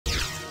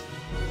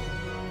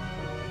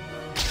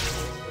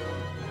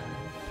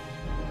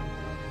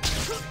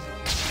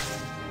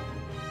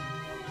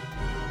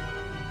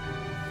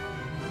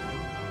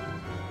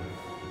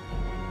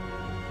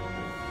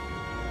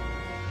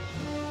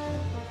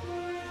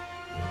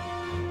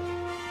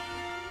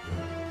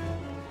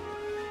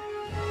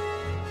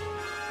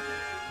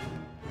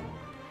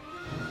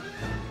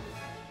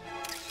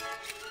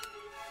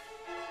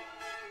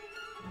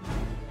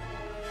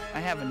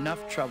have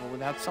enough trouble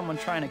without someone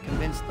trying to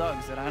convince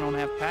thugs that I don't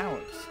have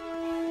powers.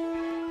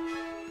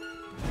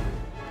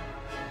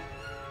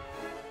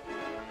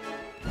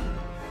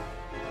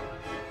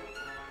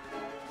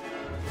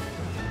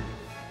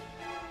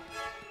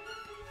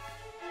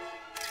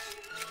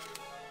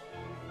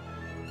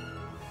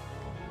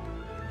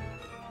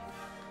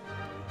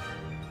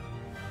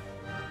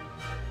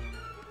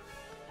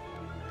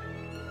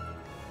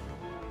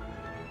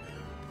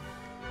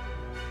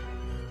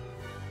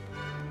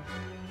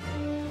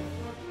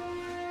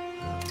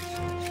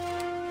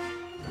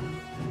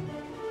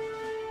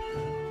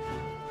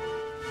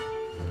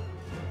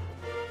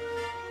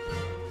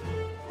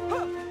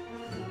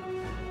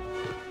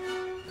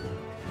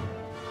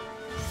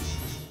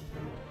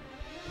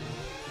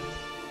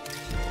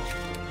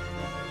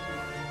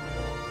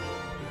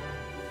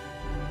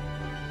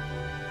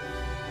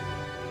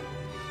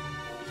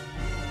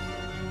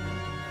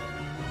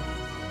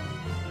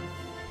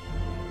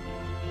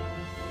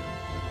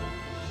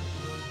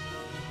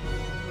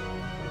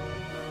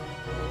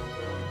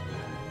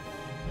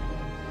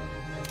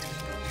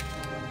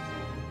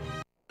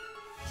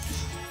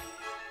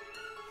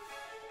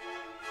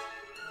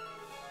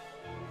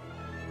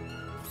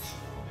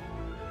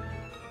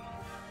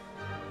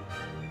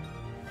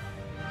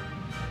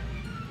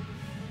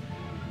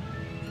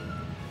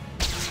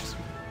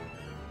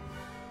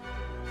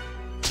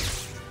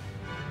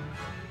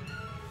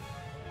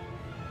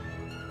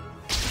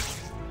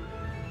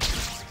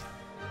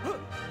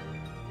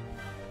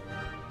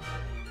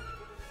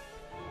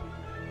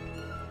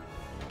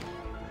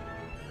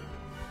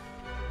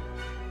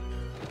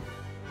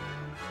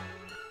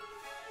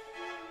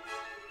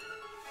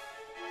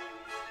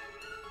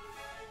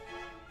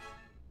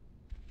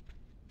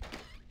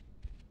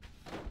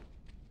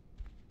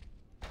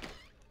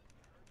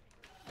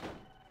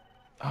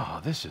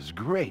 Oh, this is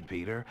great,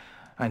 Peter.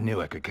 I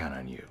knew I could count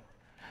on you.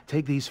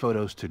 Take these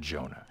photos to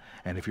Jonah,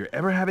 and if you're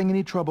ever having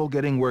any trouble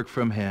getting work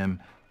from him,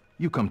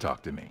 you come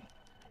talk to me.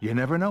 You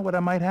never know what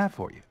I might have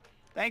for you.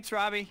 Thanks,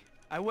 Robbie.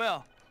 I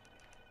will.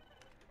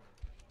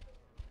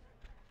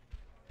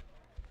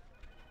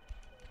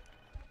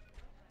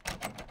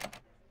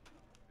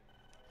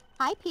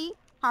 Hi, Pete.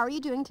 How are you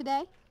doing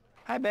today?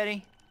 Hi,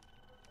 Betty.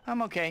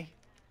 I'm okay.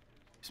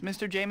 Is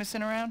Mr.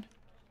 Jameson around?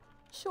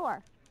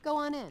 Sure. Go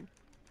on in.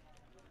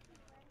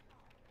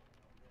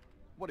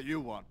 What do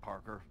you want,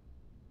 Parker?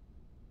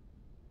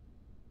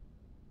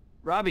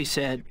 Robbie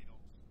said...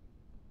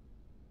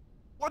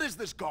 What is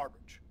this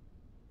garbage?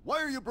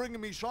 Why are you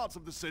bringing me shots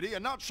of the city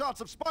and not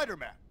shots of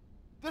Spider-Man?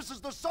 This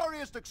is the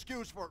sorriest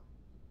excuse for...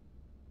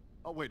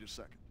 Oh, wait a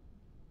second.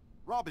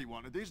 Robbie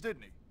wanted these,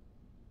 didn't he?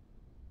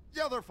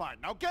 Yeah, they're fine.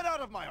 Now get out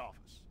of my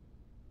office.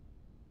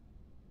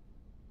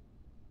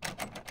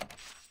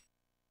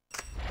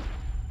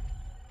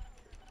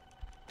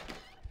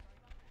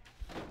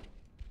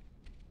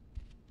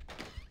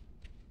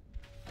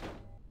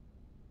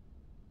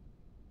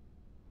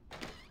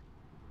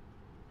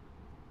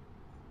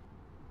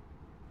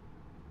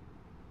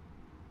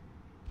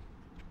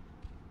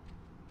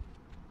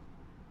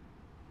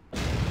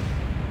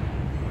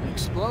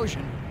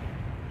 Explosion?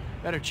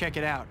 Better check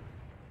it out.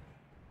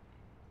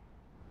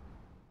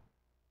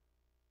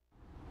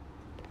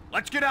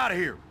 Let's get out of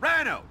here.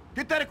 Rhino,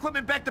 get that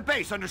equipment back to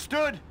base,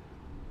 understood?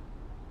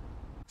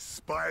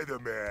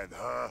 Spider-Man,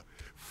 huh?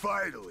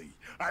 Finally,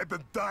 I've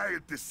been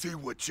dying to see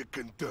what you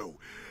can do.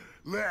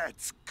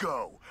 Let's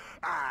go.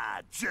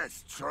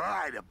 Just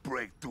try to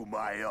break through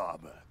my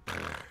armor.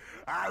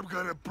 I'm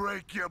gonna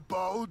break your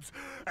bones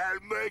and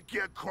make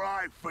you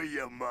cry for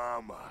your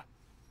mama.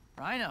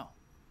 Rhino,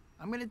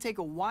 I'm gonna take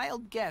a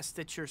wild guess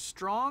that you're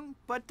strong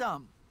but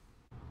dumb.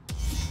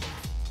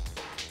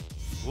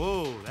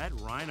 Whoa, that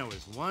Rhino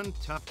is one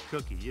tough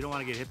cookie. You don't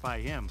want to get hit by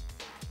him.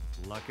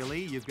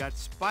 Luckily, you've got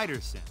spider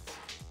sense.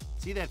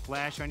 See that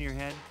flash on your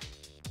head?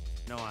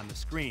 No, on the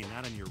screen,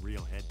 not on your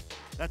real head.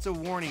 That's a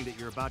warning that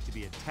you're about to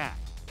be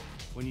attacked.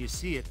 When you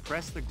see it,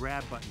 press the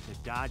grab button to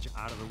dodge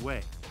out of the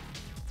way.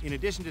 In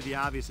addition to the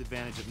obvious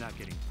advantage of not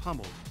getting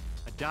pummeled,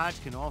 a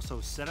dodge can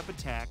also set up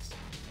attacks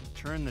and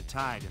turn the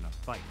tide in a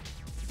fight.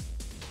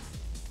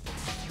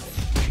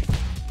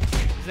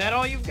 Is that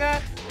all you've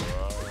got?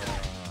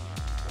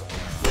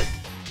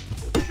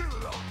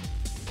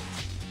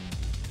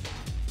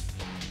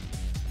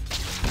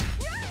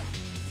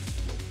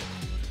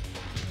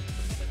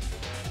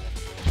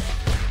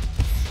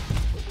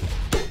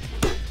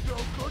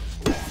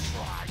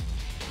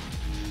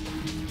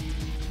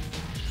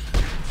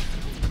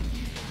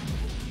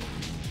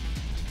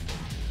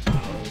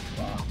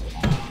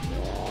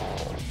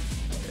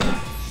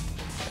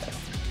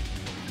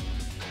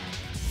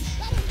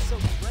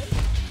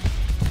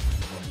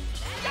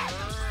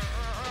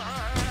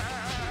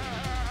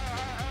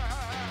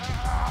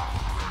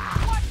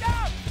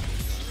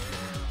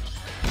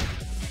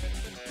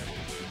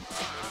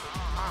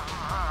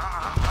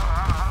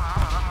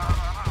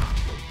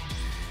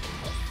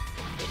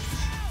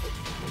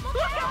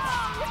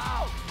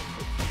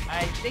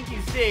 I think you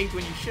zigged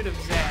when you should have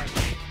zagged.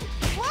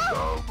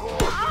 No more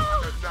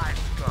Mr.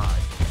 Nice Guy.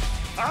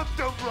 I'm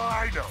the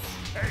Rhino.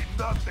 Ain't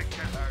nothing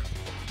can hurt me.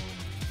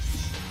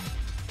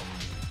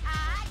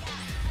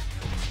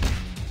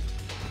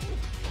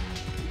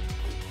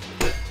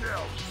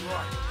 Yeah,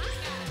 right.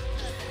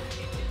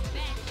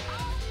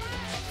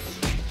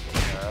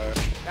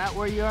 Got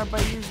where you are by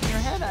using your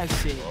head, I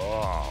see.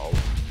 Oh,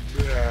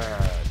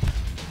 man.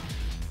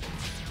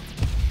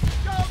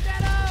 Go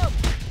get him!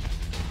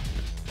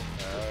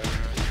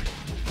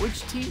 Which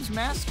team's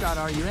mascot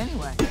are you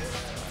anyway?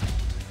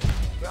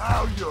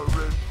 Now you're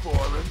in for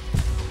it.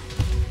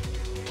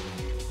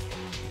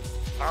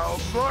 I'll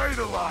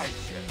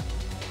vitalize you.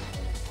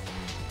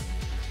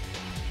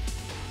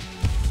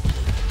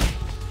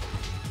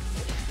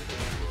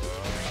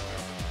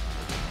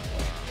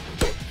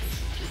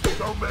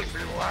 Don't make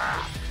me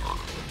laugh.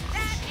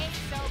 That ain't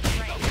so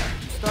great.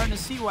 I'm starting to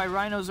see why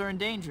rhinos are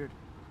endangered.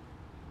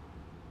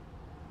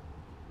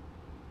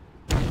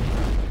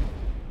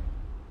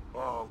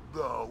 Oh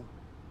no,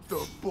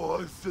 the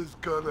boss is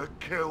gonna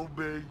kill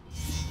me.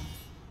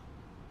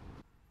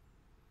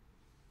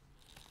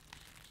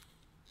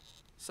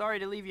 Sorry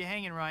to leave you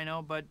hanging,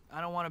 Rhino, but I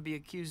don't want to be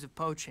accused of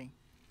poaching.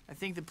 I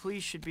think the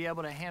police should be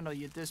able to handle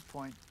you at this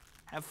point.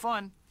 Have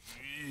fun.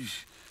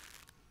 Yeesh.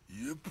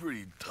 You're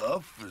pretty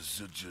tough for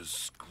such a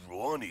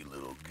scrawny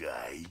little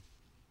guy.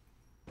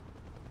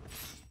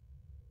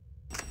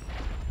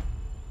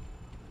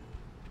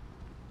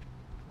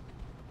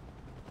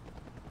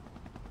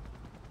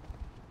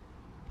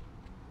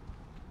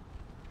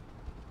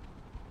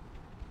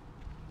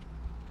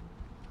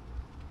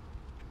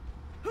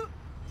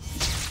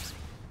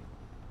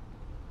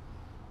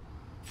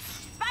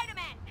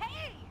 Spider-Man,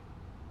 hey!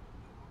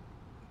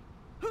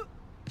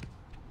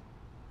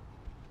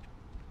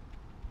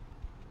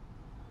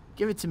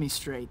 Give it to me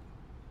straight.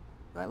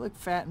 Do I look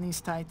fat in these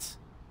tights?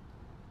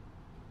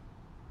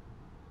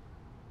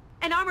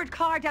 An armored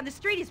car down the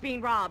street is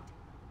being robbed.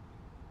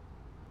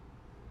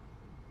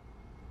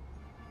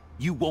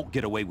 You won't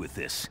get away with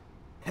this.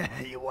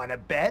 You wanna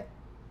bet?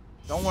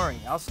 Don't worry,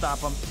 I'll stop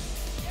them.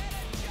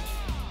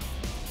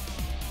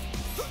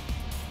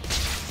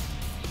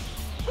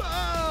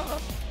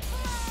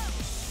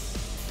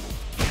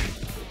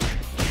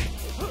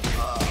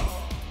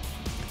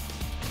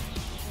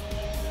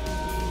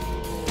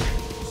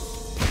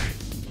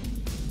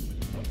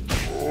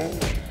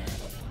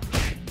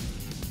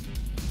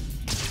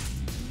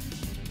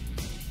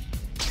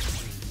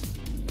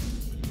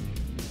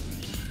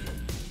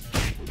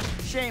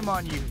 Shame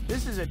on you.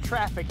 This is a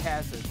traffic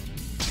hazard.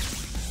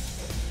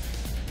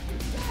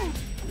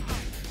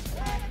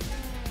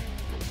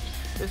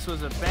 This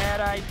was a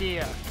bad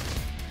idea.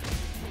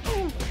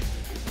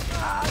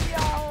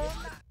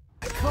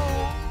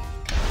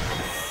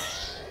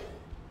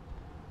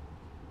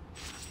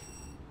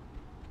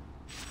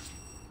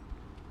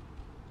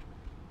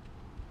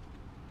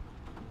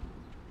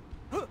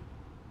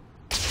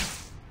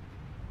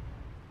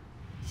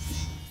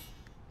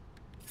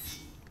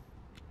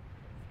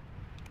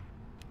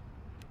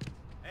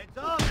 Heads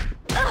up!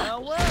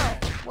 Well,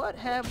 what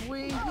have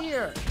we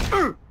here?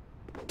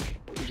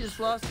 We just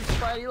lost the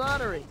Spidey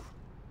lottery.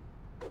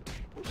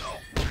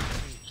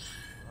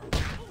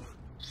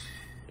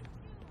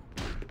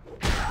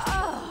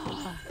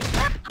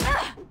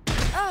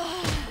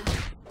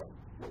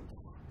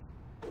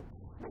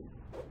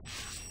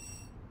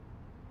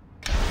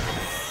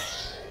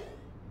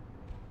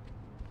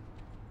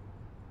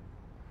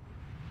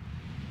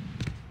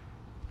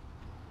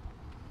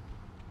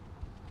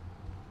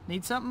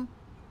 Need something?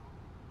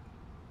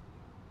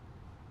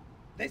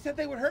 They said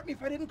they would hurt me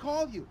if I didn't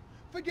call you.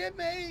 Forgive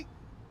me!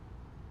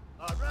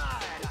 Alright,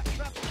 I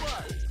trapped the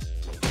bus.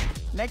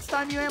 Next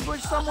time you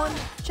ambush someone,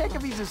 check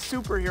if he's a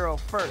superhero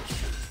first.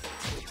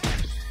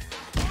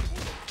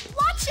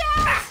 Watch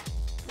out!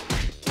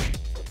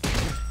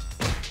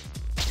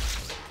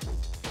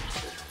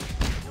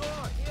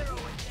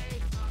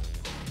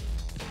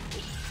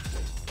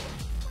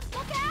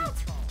 Look out!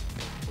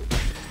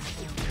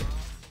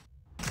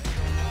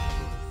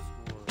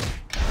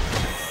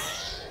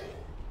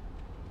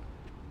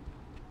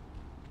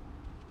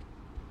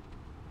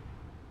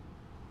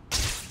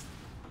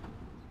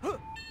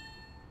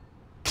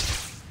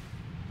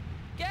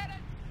 Get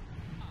it!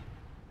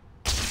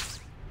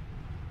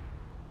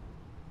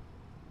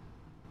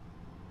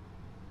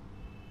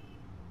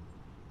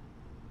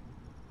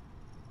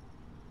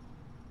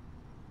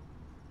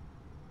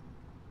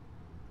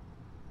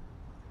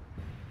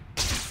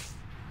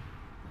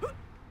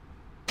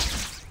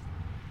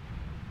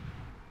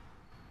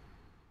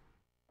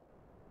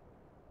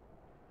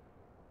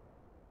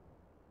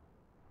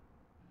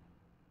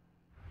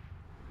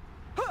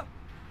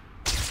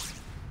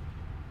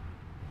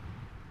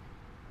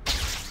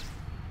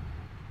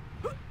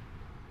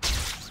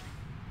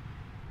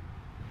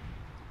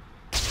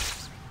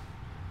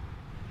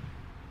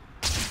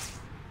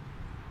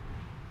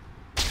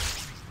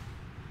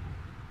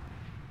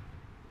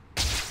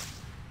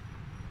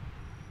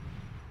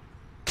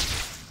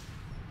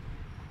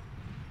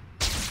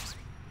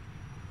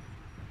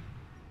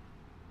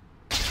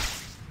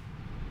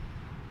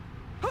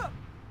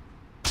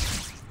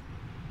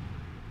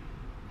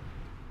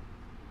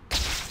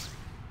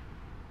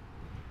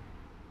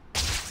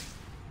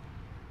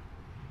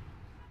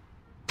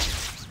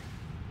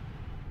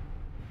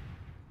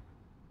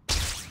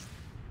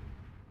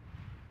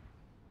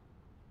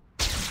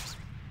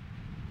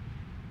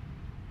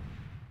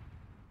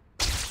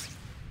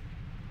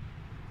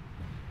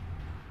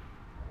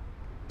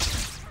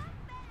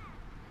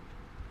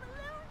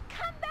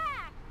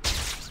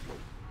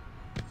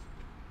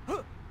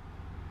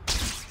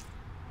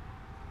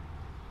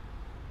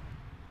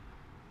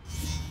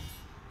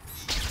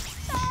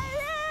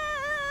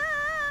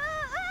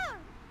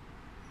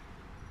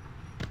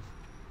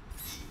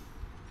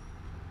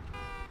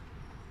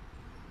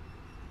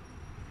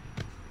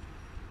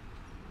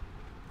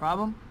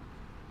 Problem?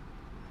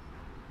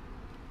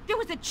 There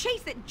was a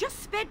chase that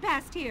just sped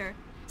past here.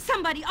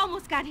 Somebody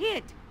almost got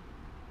hit.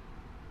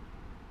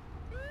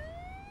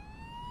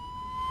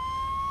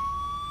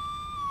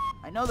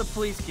 I know the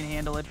police can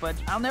handle it, but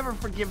I'll never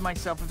forgive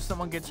myself if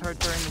someone gets hurt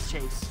during the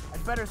chase.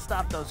 I'd better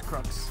stop those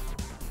crooks.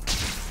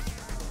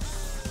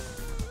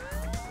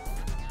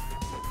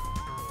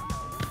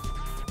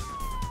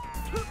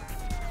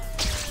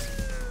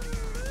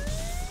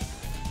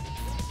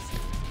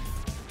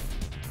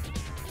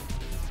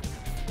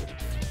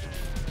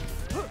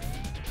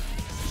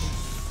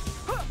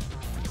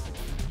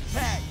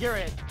 Pat, you're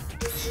it.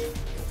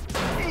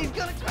 He's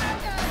gonna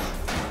crack us!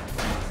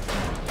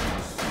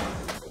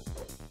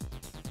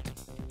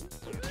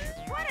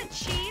 What a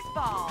cheese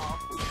ball.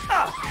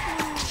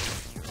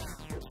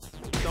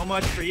 So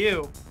much for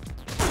you.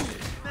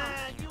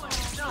 Man, you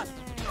ain't nuts.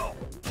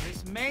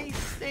 This may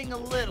sting a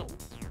little.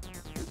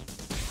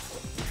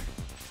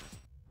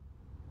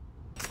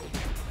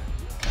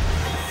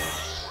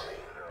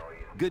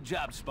 Good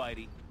job,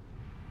 Spidey.